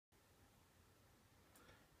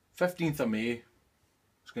15th of May,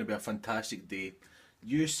 it's going to be a fantastic day.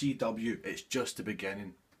 UCW, it's just the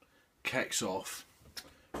beginning, kicks off.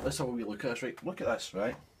 Let's have a wee look at this, right? Look at this,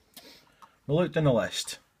 right? We looked in the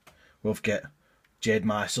list. We've got Jed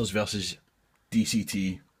Masters versus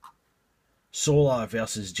DCT, Solar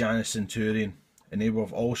versus Janice Centurion, and then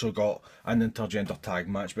we've also got an intergender tag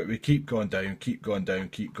match, but we keep going down, keep going down,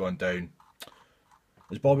 keep going down.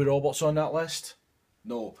 Is Bobby Roberts on that list?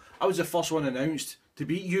 No. I was the first one announced to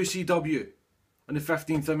beat UCW on the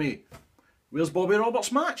 15th of May. Where's Bobby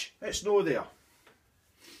Roberts' match? It's no there.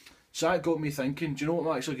 So that got me thinking, do you know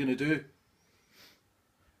what I'm actually going to do?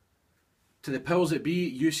 To the powers that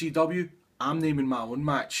be, UCW, I'm naming my own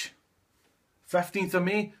match. 15th of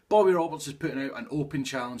May, Bobby Roberts is putting out an open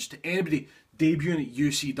challenge to anybody debuting at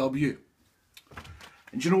UCW.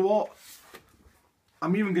 And do you know what?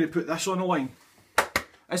 I'm even going to put this on the line.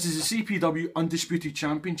 This is the CPW Undisputed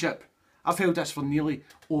Championship. I've held this for nearly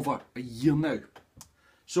over a year now.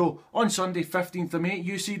 So, on Sunday, 15th of May,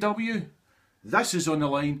 UCW, this is on the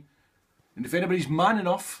line. And if anybody's man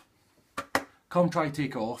enough, come try to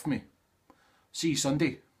take it off me. See you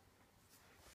Sunday.